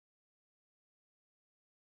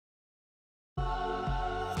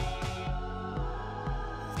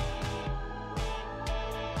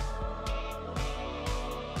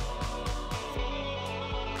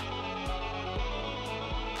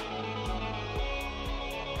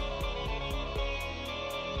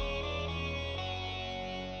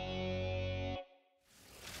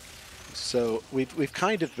So we've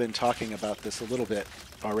kind of been talking about this a little bit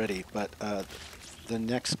already, but the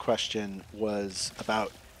next question was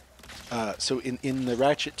about so in the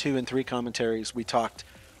Ratchet 2 and 3 commentaries, we talked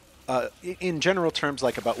in general terms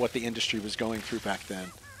like about what the industry was going through back then.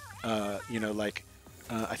 You know, like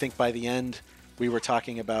I think by the end we were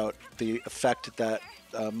talking about the effect that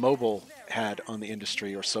mobile had on the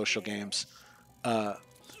industry or social games.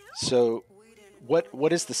 So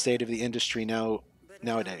what is the state of the industry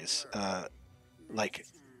nowadays? Like,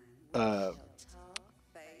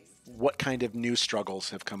 what kind of new struggles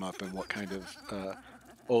have come up and what kind of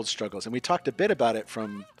old struggles? And we talked a bit about it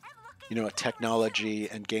from, you know, a technology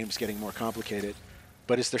and games getting more complicated.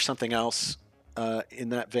 But is there something else in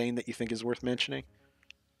that vein that you think is worth mentioning?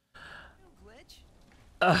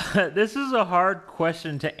 This is a hard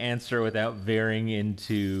question to answer without veering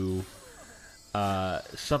into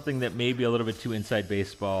something that may be a little bit too inside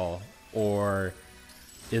baseball or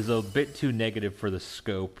is a bit too negative for the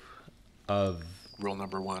scope of Rule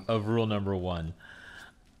number one. rule number one.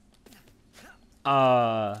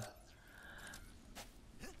 I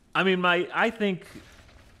mean, I think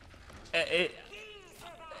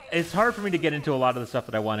it's hard for me to get into a lot of the stuff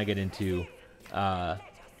that I want to get into. That's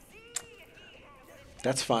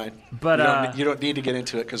fine. But you don't need to get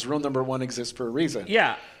into it because rule number one exists for a reason.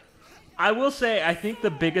 Yeah, I will say I think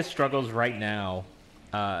the biggest struggles right now,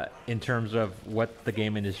 in terms of what the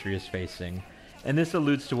game industry is facing, and this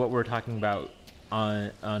alludes to what we were talking about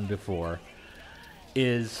on before,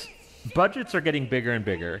 is budgets are getting bigger and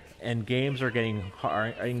bigger, and games are getting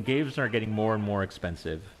more and more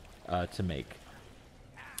expensive to make.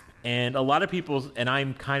 And a lot of people, and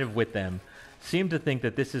I'm kind of with them, seem to think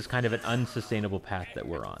that this is kind of an unsustainable path that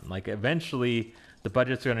we're on. Like, eventually, the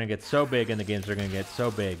budgets are going to get so big and the games are going to get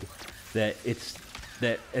so big that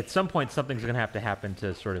at some point something's going to have to happen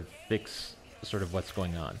to sort of fix sort of what's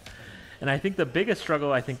going on. And I think the biggest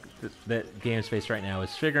struggle I think that games face right now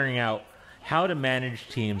is figuring out how to manage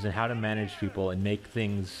teams and how to manage people and make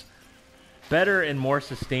things better and more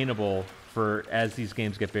sustainable for as these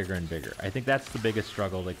games get bigger and bigger. I think that's the biggest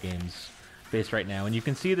struggle that games face right now. And you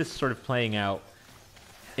can see this sort of playing out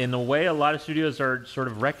in the way a lot of studios are sort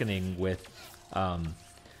of reckoning with, and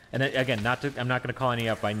again, I'm not going to call any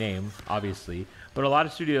out by name, obviously, but a lot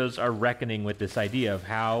of studios are reckoning with this idea of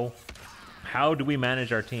how do we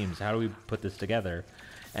manage our teams? How do we put this together?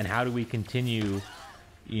 And how do we continue,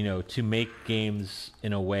 you know, to make games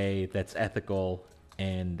in a way that's ethical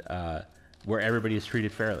and where everybody is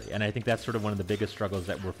treated fairly? And I think that's sort of one of the biggest struggles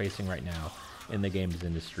that we're facing right now in the games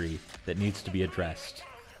industry that needs to be addressed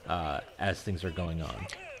as things are going on.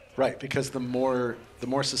 Right, because the more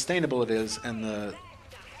sustainable it is, and the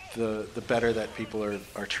better that people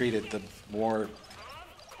are treated, the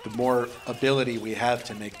more ability we have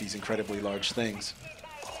to make these incredibly large things.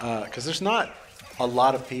 Because there's not a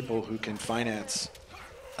lot of people who can finance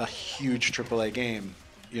a huge AAA game,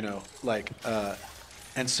 you know, like,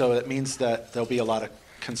 and so it means that there'll be a lot of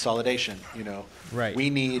consolidation, you know. Right. We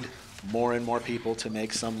need more and more people to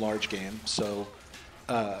make some large game, so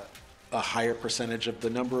a higher percentage of the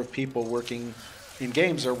number of people working in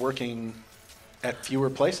games are working at fewer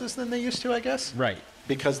places than they used to, I guess. Right.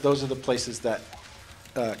 Because those are the places that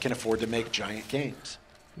can afford to make giant games.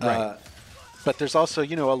 Right. But there's also,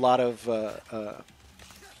 you know, a lot of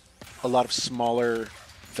smaller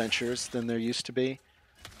ventures than there used to be.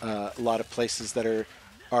 A lot of places that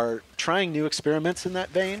are trying new experiments in that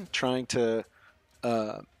vein, trying to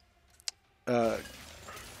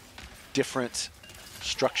different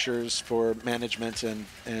structures for management and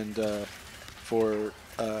for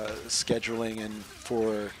scheduling and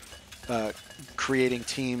for creating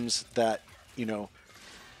teams that, you know,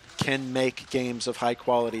 can make games of high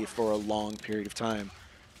quality for a long period of time.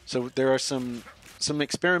 So there are some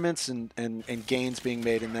experiments and gains being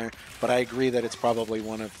made in there, but I agree that it's probably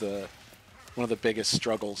one of the biggest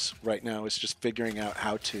struggles right now is just figuring out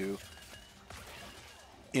how to,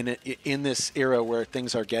 in this era where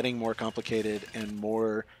things are getting more complicated and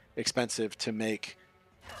more expensive to make,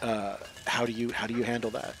 how do you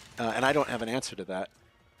handle that? And I don't have an answer to that.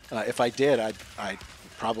 If I did, I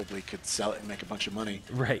probably could sell it and make a bunch of money.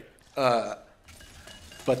 Right.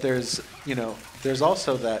 But there's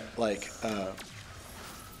also that, like,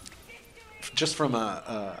 just from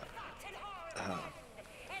a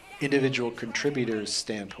individual contributor's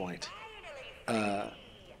standpoint,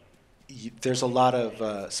 there's a lot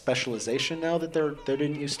of specialization now that there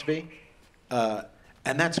didn't used to be,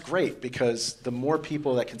 and that's great because the more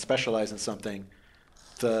people that can specialize in something,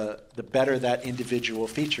 the better that individual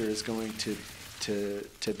feature is going to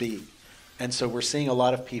be. And so we're seeing a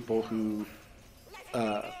lot of people who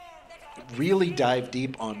really dive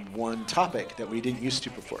deep on one topic that we didn't used to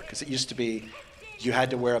before. Because it used to be you had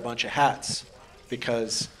to wear a bunch of hats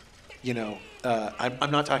because,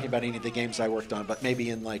 I'm not talking about any of the games I worked on, but maybe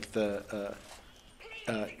in like the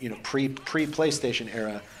pre PlayStation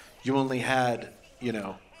era, you only had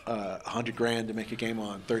 $100,000 to make a game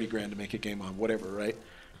on, $30,000 to make a game on, whatever, right?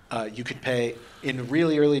 You could pay in the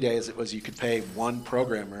really early days. You could pay one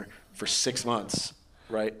programmer for 6 months,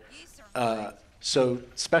 right? So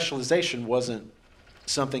specialization wasn't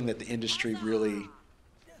something that the industry really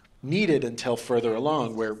needed until further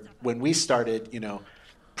along, where when we started,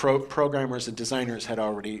 programmers and designers had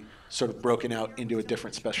already sort of broken out into a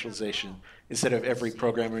different specialization. Instead of every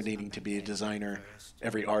programmer needing to be a designer,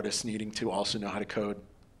 every artist needing to also know how to code.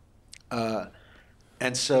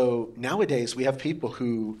 And so nowadays we have people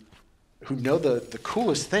who know the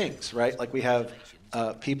coolest things, right? Like we have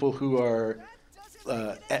people who are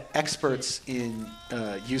experts in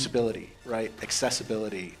usability, right?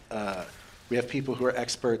 Accessibility. We have people who are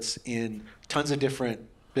experts in tons of different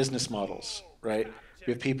business models, right?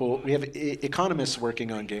 We have economists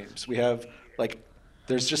working on games. We have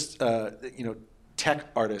there's just tech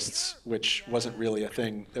artists, which wasn't really a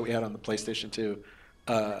thing that we had on the PlayStation 2.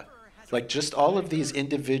 Just all of these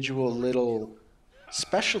individual little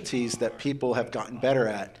specialties that people have gotten better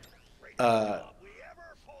at.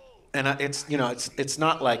 And it's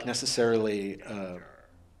not like necessarily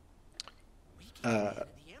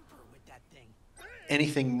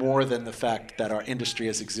anything more than the fact that our industry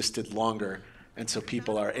has existed longer, and so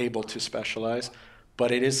people are able to specialize.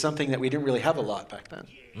 But it is something that we didn't really have a lot back then.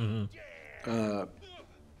 Mm-hmm.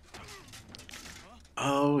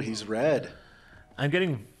 Oh, he's red. I'm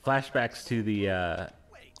getting flashbacks to the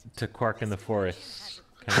to Quark in the Forest.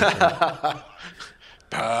 Kind of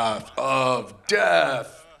Path of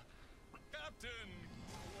Death. Captain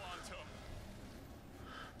Qwantum.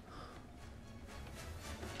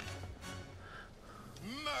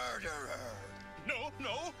 Murderer. No,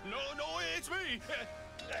 it's me.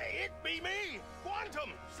 It be me, Qwantum.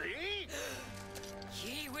 See?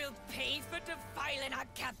 Ye will pay for defiling our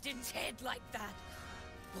captain's head like that.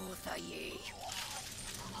 Both of ye.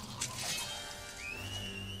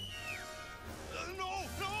 No.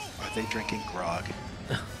 Are they drinking grog?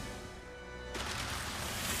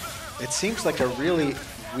 It seems like a really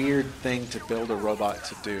weird thing to build a robot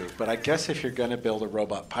to do, but I guess if you're going to build a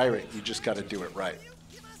robot pirate, you just got to do it right.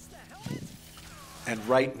 And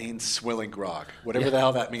right means swilling grog, whatever the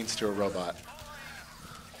hell that means to a robot.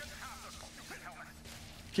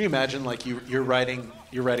 Can you imagine, you're writing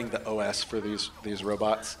the OS for these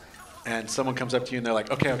robots, and someone comes up to you and they're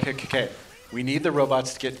like, okay, we need the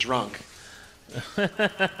robots to get drunk,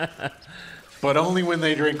 but only when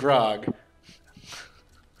they drink grog.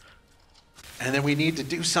 And then we need to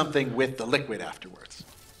do something with the liquid afterwards.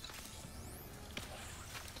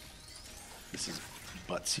 This is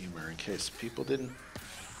Butts humor, in case people didn't.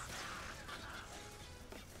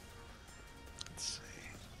 Let's see.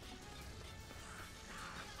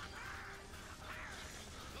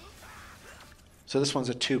 So this one's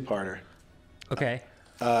a two-parter. Okay.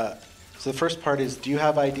 So the first part is, do you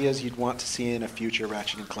have ideas you'd want to see in a future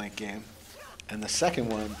Ratchet and Clank game? And the second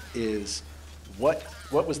one is, what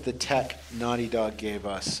was the tech Naughty Dog gave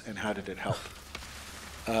us, and how did it help?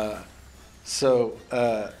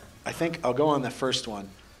 I think I'll go on the first one.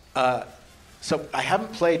 So I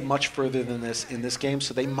haven't played much further than this in this game,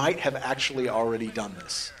 so they might have actually already done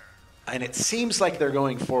this. And it seems like they're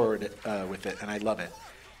going forward with it, and I love it.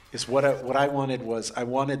 Is what I wanted was, I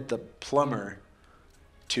wanted the plumber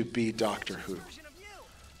to be Doctor Who.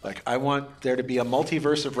 I want there to be a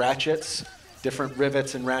multiverse of Ratchets, different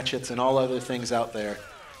rivets and ratchets and all other things out there.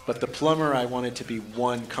 But the plumber I wanted to be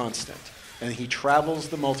one constant. And he travels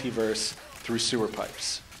the multiverse through sewer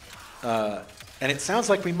pipes. And it sounds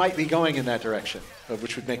like we might be going in that direction,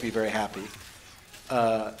 which would make me very happy.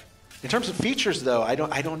 In terms of features, though, I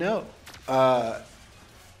don't know.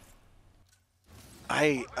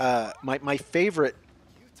 My favorite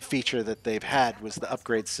feature that they've had was the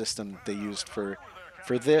upgrade system they used for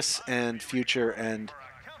this and future and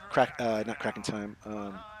not Kraken Time,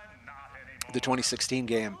 the 2016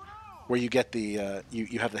 game, where you get the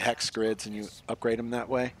you have the hex grids and you upgrade them that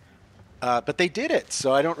way. But they did it,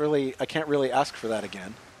 so I can't really ask for that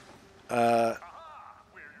again. So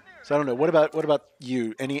I don't know. What about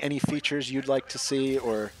you? Any features you'd like to see,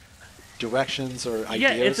 or directions, or ideas?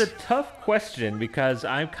 Yeah, it's a tough question because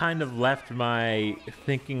I've kind of left my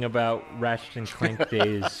thinking about Ratchet and Clank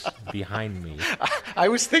days behind me. I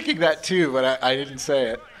was thinking that too, but I didn't say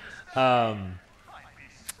it.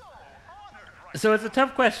 So it's a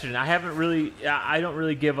tough question. I don't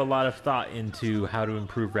really give a lot of thought into how to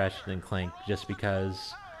improve Ratchet and Clank, just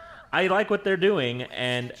because I like what they're doing,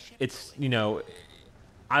 and it's,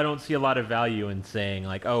 I don't see a lot of value in saying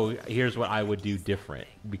like, oh, here's what I would do different,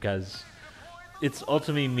 because it's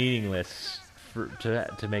ultimately meaningless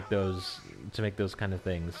to make those kind of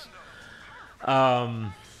things.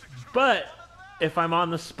 But if I'm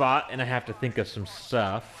on the spot and I have to think of some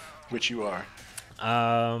stuff, Which you are.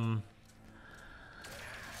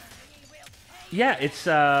 Yeah, it's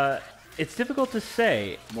difficult to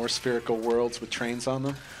say. More spherical worlds with trains on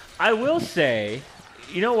them. I will say,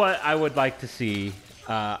 you know what I would like to see?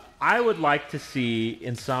 I would like to see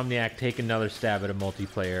Insomniac take another stab at a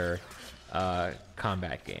multiplayer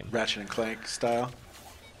combat game. Ratchet and Clank style.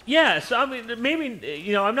 Yeah, so I mean,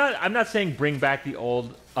 maybe I'm not saying bring back the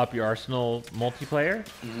old Up Your Arsenal multiplayer,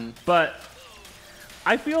 but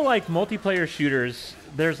I feel like multiplayer shooters,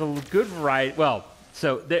 there's a good variety. Well,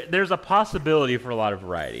 so there's a possibility for a lot of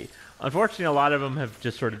variety. Unfortunately, a lot of them have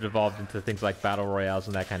just sort of devolved into things like battle royales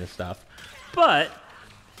and that kind of stuff. But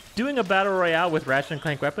doing a battle royale with Ratchet and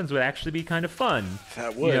Clank weapons would actually be kind of fun.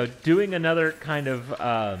 That would. Doing another kind of,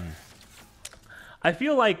 I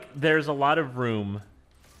feel like there's a lot of room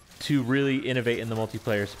to really innovate in the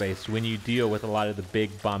multiplayer space when you deal with a lot of the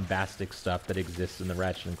big bombastic stuff that exists in the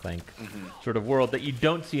Ratchet and Clank sort of world that you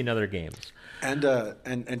don't see in other games. And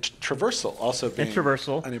traversal also being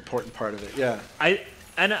an important part of it. Yeah.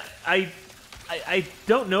 I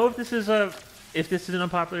don't know if this is an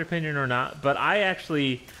unpopular opinion or not, but I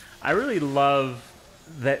really love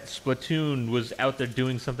that Splatoon was out there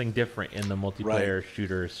doing something different in the multiplayer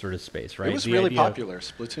shooter sort of space, right? It was really popular.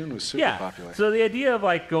 Splatoon was super popular. So the idea of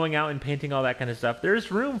like going out and painting all that kind of stuff,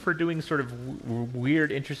 there's room for doing sort of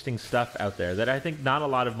weird, interesting stuff out there that I think not a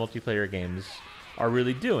lot of multiplayer games are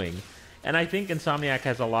really doing. And I think Insomniac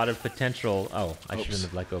has a lot of potential. Oh, I shouldn't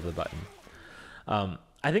have let go of the button. I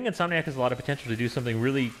think Insomniac has a lot of potential to do something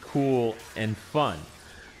really cool and fun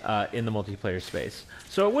in the multiplayer space.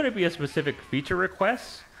 So it wouldn't be a specific feature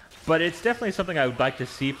request, but it's definitely something I would like to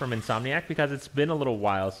see from Insomniac, because it's been a little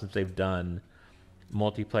while since they've done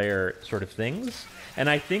multiplayer sort of things. And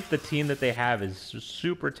I think the team that they have is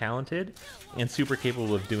super talented and super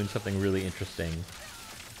capable of doing something really interesting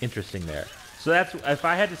there. So that's, if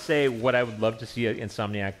I had to say what I would love to see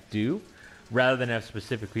Insomniac do, rather than have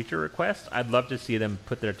specific feature requests, I'd love to see them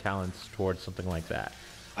put their talents towards something like that.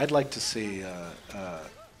 I'd like to see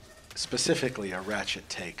specifically a Ratchet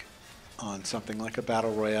take on something like a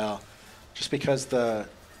battle royale, just because the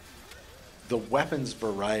weapons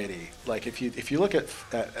variety. Like if you look at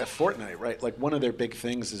Fortnite, right? Like one of their big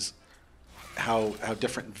things is how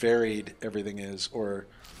different and varied everything is. Or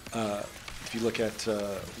if you look at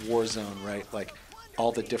Warzone, right? Like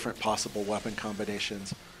all the different possible weapon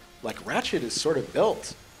combinations. Like Ratchet is sort of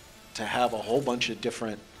built to have a whole bunch of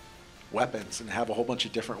different weapons and have a whole bunch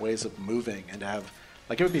of different ways of moving, and to have,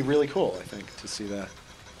 like, it would be really cool, I think, to see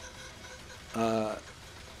that.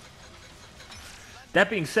 That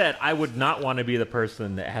being said, I would not want to be the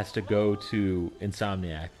person that has to go to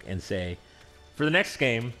Insomniac and say, for the next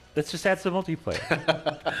game, let's just add some multiplayer.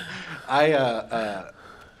 I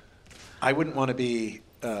wouldn't want to be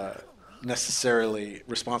necessarily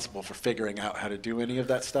responsible for figuring out how to do any of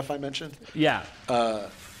that stuff I mentioned. Yeah.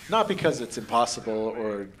 Not because it's impossible,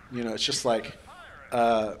 or it's just like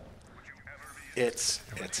it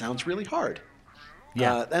sounds really hard.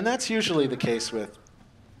 Yeah. And that's usually the case with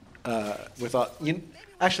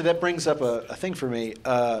actually, that brings up a thing for me.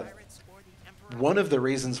 One of the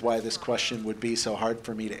reasons why this question would be so hard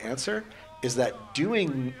for me to answer is that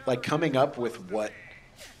coming up with what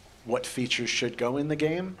features should go in the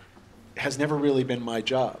game has never really been my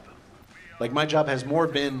job. Like, my job has more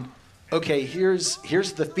been, okay, here's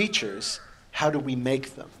the features, how do we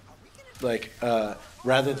make them? Like,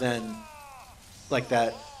 rather than like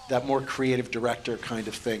that more creative director kind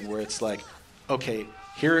of thing where it's like, okay,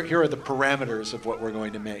 here are the parameters of what we're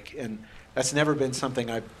going to make. And that's never been something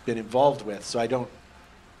I've been involved with, so I don't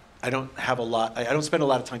spend a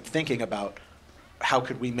lot of time thinking about how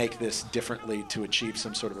could we make this differently to achieve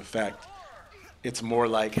some sort of effect. It's more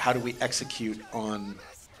like, how do we execute on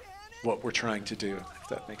what we're trying to do, if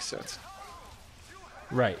that makes sense.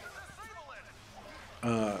 Right.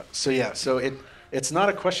 So it's not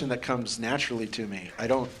a question that comes naturally to me. I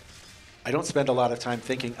don't spend a lot of time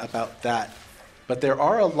thinking about that, but there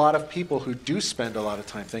are a lot of people who do spend a lot of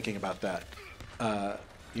time thinking about that.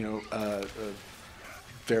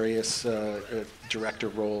 Various director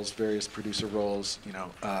roles, various producer roles.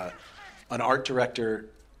 An art director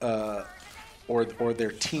or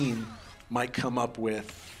their team might come up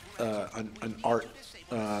with an art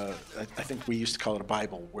I think we used to call it a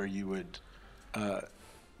Bible, where you would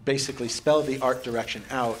basically spell the art direction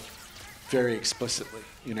out very explicitly,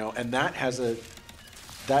 and that has an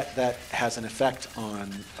effect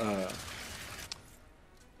on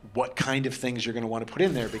what kind of things you're going to want to put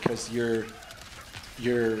in there, because you're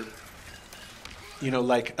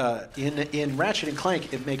like in Ratchet and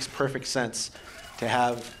Clank, it makes perfect sense to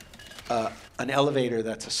have an elevator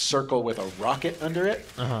that's a circle with a rocket under it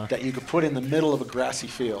that you could put in the middle of a grassy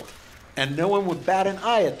field, and no one would bat an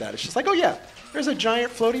eye at that. It's just like, oh yeah, there's a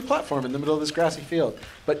giant floaty platform in the middle of this grassy field.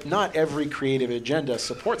 But not every creative agenda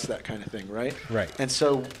supports that kind of thing, right? Right. And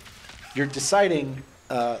so you're deciding,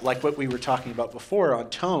 like what we were talking about before, on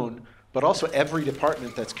tone, but also every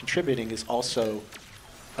department that's contributing is also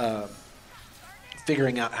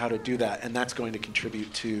figuring out how to do that, and that's going to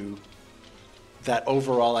contribute to that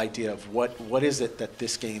overall idea of what is it that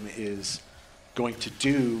this game is going to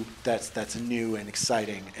do that's new and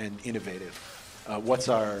exciting and innovative. What's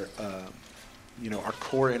our our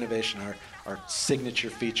core innovation, our signature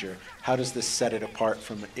feature? How does this set it apart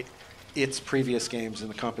from its previous games in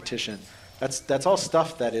the competition? That's all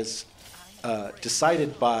stuff that is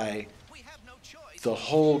decided by the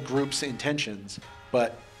whole group's intentions,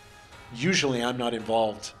 but usually I'm not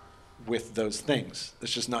involved with those things.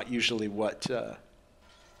 It's just not usually what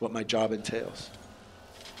my job entails.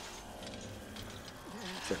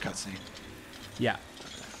 Is there a cutscene? Yeah.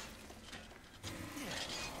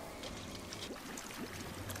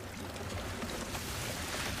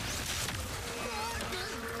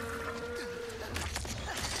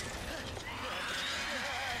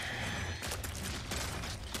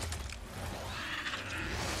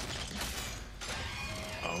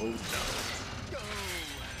 Oh no.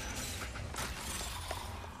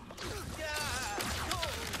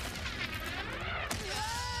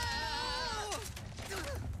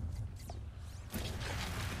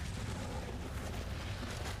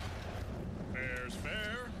 Fair's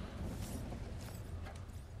fair.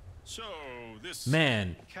 So this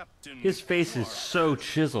Man, Captain his face is Quark, so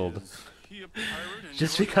chiseled. is he a pirate in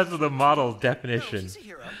Just your because of the model No, definition. he's a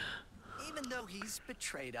hero. Even though he's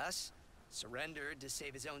betrayed us, surrendered to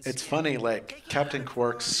save his own It's skin, funny, like taking Captain our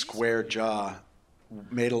Quark's priorities. square jaw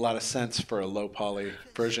made a lot of sense for a low poly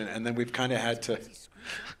version, and then we've kind of had to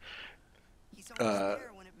He's always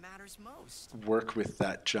there when it matters most. work with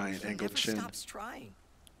that giant He angled never chin. stops trying.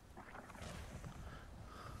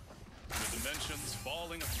 The dimensions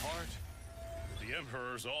falling apart. The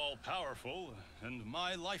Emperor's all-powerful, and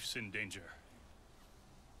my life's in danger.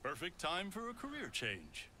 Perfect time for a career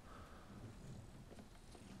change.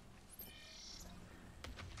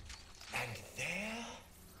 And there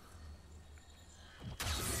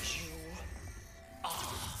you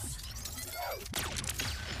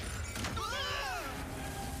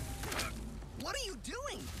What are you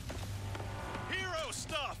doing? Hero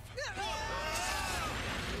stuff!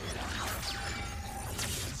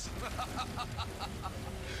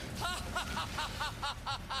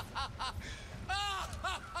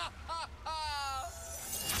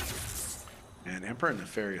 Man, Emperor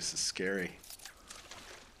Nefarious is scary.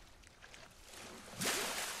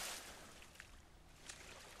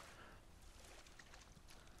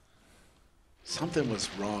 Something was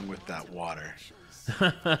wrong with that water.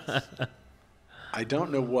 I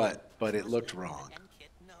don't know what, but it looked wrong.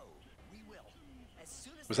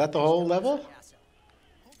 Was that the whole level?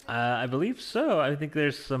 I believe so. I think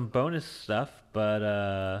there's some bonus stuff, but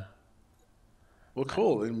Well,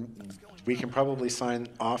 cool. And we can probably sign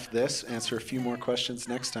off this, answer a few more questions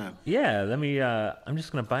next time. yeah. Let me. I'm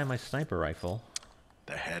just gonna buy my sniper rifle.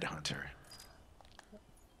 The Headhunter.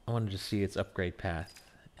 I wanted to see its upgrade path,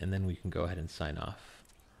 and then we can go ahead and sign off.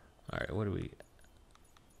 All right. What do we?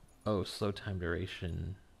 Oh, slow time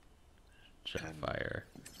duration. Jet And fire.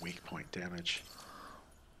 weak point damage.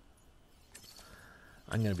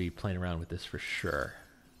 I'm gonna be playing around with this for sure.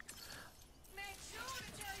 Make sure to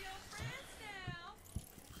tell your friends now.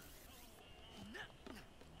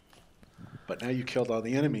 But now you killed all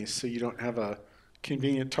the enemies, so you don't have a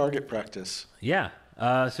convenient target practice. Yeah.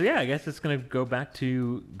 So yeah, I guess it's gonna go back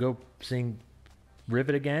to seeing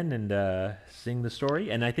Rivet again and seeing the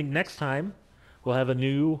story. And I think next time we'll have a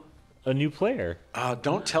new player.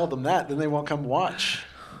 Don't tell them that, then they won't come watch.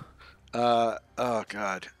 Oh,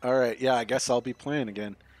 God. All right, yeah, I guess I'll be playing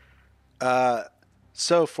again.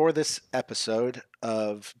 So for this episode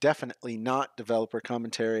of Definitely Not Developer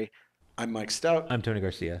Commentary, I'm Mike Stout, I'm Tony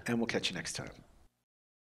Garcia. and we'll catch you next time.